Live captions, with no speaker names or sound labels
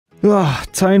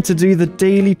Time to do the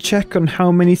daily check on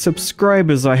how many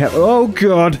subscribers I have. Oh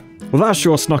god! Well, that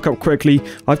sure snuck up quickly.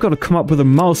 I've got to come up with a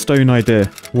milestone idea.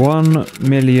 1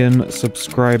 million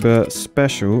subscriber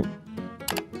special.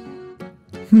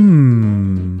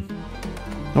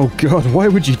 Oh god, why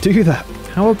would you do that?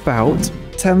 How about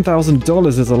 $10,000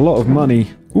 is a lot of money.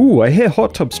 Ooh, I hear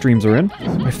hot tub streams are in.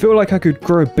 I feel like I could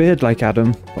grow a beard like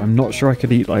Adam, but I'm not sure I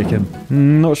could eat like him.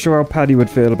 Not sure how Paddy would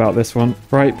feel about this one.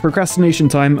 Right, procrastination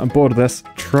time. I'm bored of this.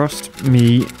 Trust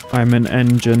me, I'm an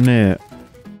engineer.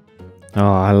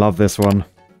 Oh, I love this one.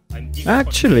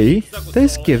 Actually,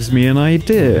 this gives me an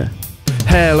idea.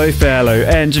 Hello fellow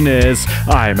engineers,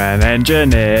 I'm an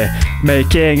engineer,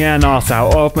 making an arse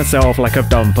out of myself like I've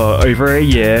done for over a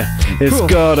year. It's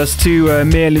got us to 1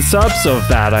 million subs, of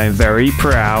that I'm very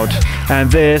proud.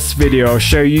 And this video will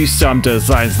show you some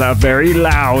designs that are very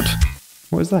loud.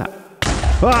 What is that?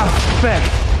 Ah, feck!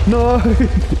 No!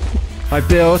 I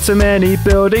built so many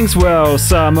buildings, well,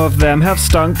 some of them have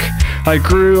stunk. I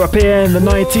grew up in the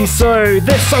 90s, so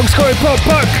this song's called Pop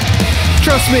Punk!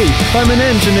 Trust me, I'm an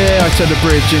engineer, I turned a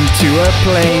bridge into a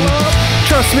plane.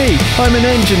 Trust me, I'm an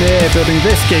engineer, building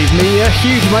this gave me a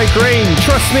huge migraine.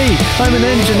 Trust me, I'm an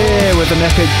engineer with an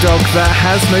epic dog that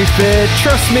has no fear.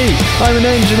 Trust me, I'm an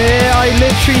engineer, I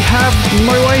literally have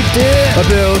no idea. I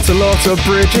built a lot of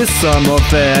bridges, some of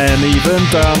them even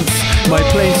dance. My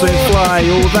planes don't fly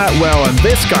all that well, and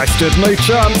this guy stood no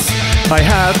chance. I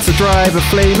had to drive a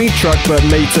flaming truck, but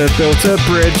later built a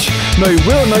bridge. No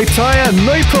wheel, no tyre,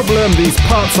 no problem, these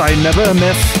parts I never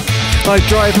miss. I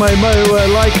drive my mower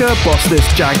like a boss, this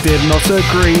Jag did not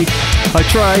agree. I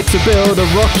tried to build a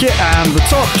rocket and the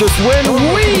top just went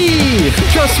wee!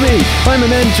 Trust me, I'm an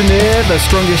engineer, the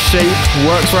strongest shape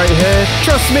works right here.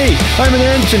 Trust me, I'm an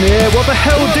engineer, what the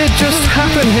hell did just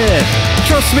happen here?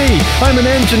 Trust me, I'm an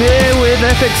engineer with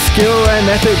epic skill and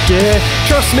epic gear.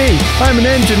 Trust me, I'm an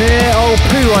engineer, oh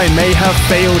poo, I may have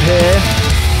failed here.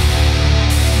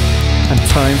 And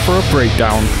time for a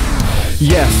breakdown.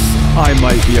 Yes, I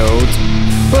might be old,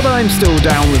 but I'm still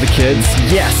down with the kids.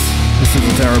 Yes, this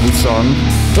is a terrible song,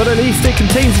 but at least it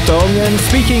contains a dong. And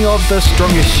speaking of the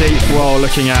strongest shape, while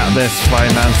looking at this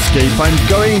fine landscape, I'm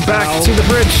going back to the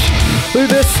bridge. Through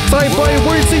this type I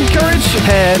won't encourage.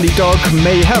 Hairy dog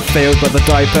may have failed, but the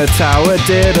diaper tower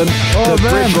didn't. The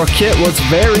bridge rocket was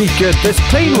very good. This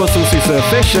plane was also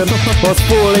sufficient. Was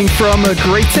falling from a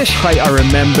greatish height. I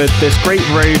remembered this great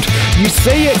road. You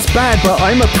say it's bad, but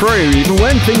I'm a pro, even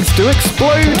when things do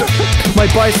explode. My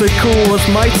bicycle was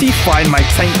mighty fine. My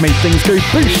tank made things go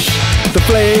boosh. The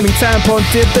flaming tampon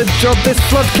did the job. This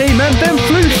flood came and then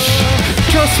floosh.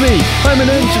 Trust me, I'm an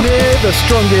engineer, the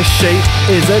strongest shape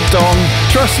is a dong.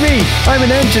 Trust me, I'm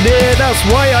an engineer, that's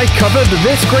why I covered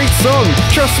this great song.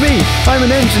 Trust me, I'm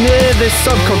an engineer, this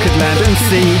subconquered land and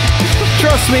sea.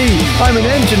 Trust me, I'm an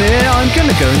engineer, I'm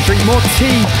gonna go and drink more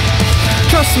tea.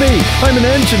 Trust me, I'm an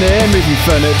engineer, moving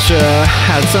furniture,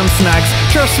 had some snacks.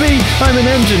 Trust me, I'm an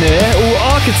engineer,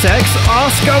 all architects are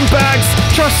scumbags.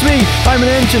 Trust me, I'm an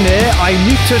engineer, I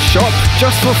need to shop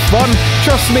just for fun.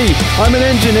 Trust me, I'm an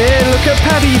engineer, look at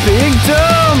Paddy being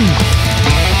dumb.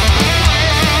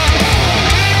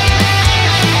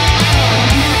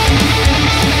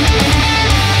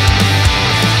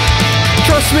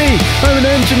 Trust me, I'm an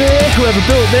engineer, whoever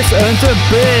built this earned a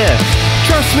beer.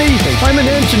 Trust me, I'm an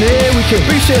engineer, we can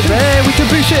boost it there, we can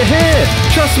boost it here.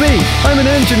 Trust me, I'm an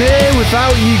engineer,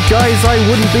 without you guys I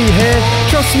wouldn't be here.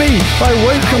 Trust me, I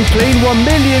won't complain, 1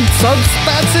 million subs,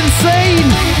 that's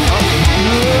insane!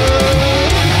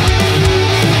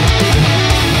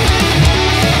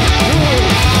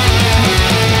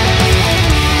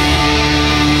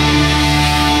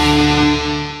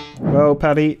 Well,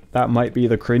 Paddy, that might be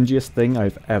the cringiest thing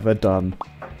I've ever done.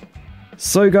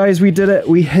 So guys, we did it.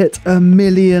 We hit 1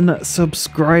 million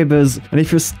subscribers. And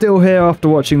if you're still here after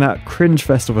watching that cringe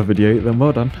fest of a video, then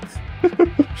well done.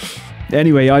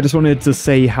 Anyway, I just wanted to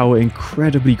say how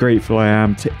incredibly grateful I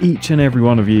am to each and every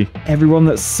one of you. Everyone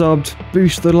that subbed,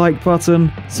 boosted the like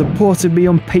button, supported me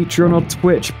on Patreon or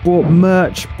Twitch, bought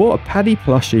merch, bought a Paddy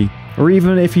plushie. Or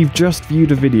even if you've just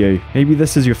viewed a video, maybe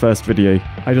this is your first video,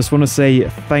 I just want to say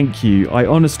thank you. I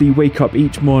honestly wake up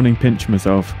each morning pinching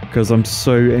myself because I'm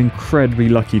so incredibly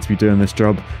lucky to be doing this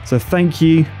job. So thank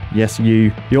you, yes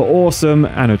you, you're awesome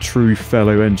and a true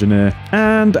fellow engineer.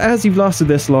 And as you've lasted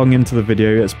this long into the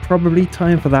video, it's probably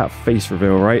time for that face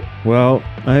reveal, right? Well,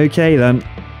 okay then.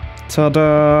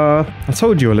 Ta-da! I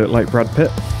told you I look like Brad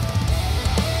Pitt.